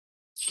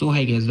So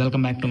hi guys,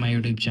 welcome back to my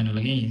YouTube channel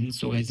again.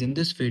 So guys, in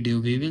this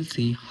video we will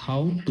see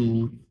how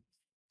to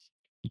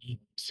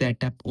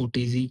set up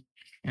OTG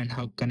and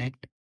how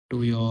connect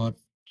to your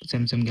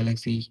Samsung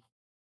Galaxy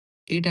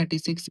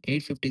A36,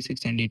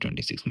 A56 and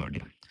A26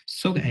 model.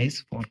 So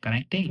guys, for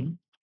connecting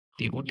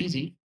the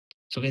OTG,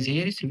 so guys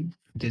here you see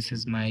this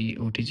is my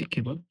OTG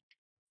cable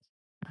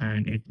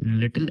and it's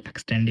little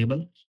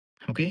extendable.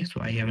 Okay, so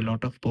I have a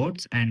lot of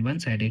ports and one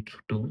side it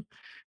to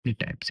the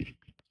type C.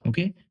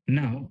 Okay,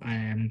 now I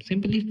am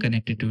simply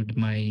connected to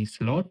my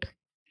slot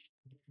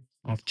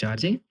of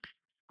charging.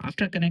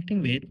 After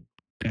connecting with,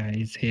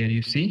 guys, here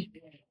you see,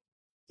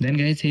 then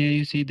guys here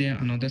you see there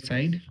another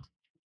side.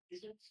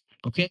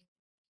 Okay,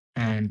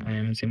 and I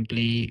am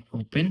simply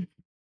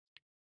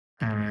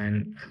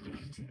and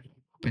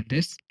open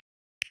this,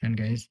 and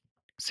guys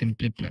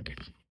simply plug it.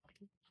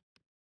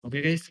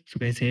 Okay guys, so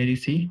guys here you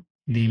see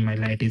the my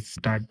light is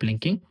start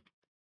blinking,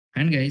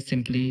 and guys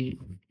simply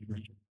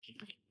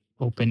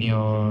open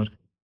your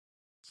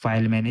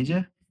file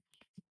manager.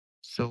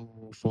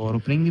 So for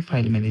opening the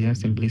file manager,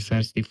 simply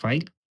search the file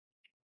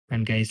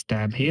and guys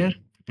tab here,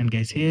 and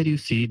guys here you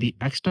see the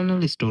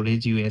external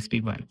storage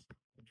USB 1.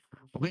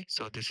 Okay,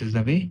 so this is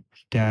the way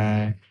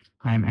that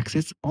I'm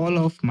access all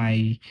of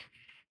my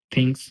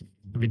things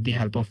with the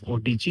help of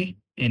OTG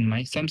in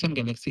my Samsung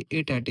Galaxy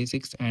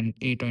A36 and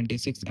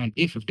A26 and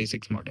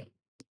A56 model.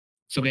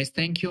 So guys,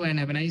 thank you and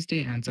have a nice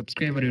day, and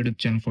subscribe our YouTube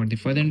channel for the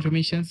further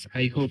informations.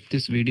 I hope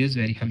this video is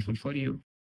very helpful for you.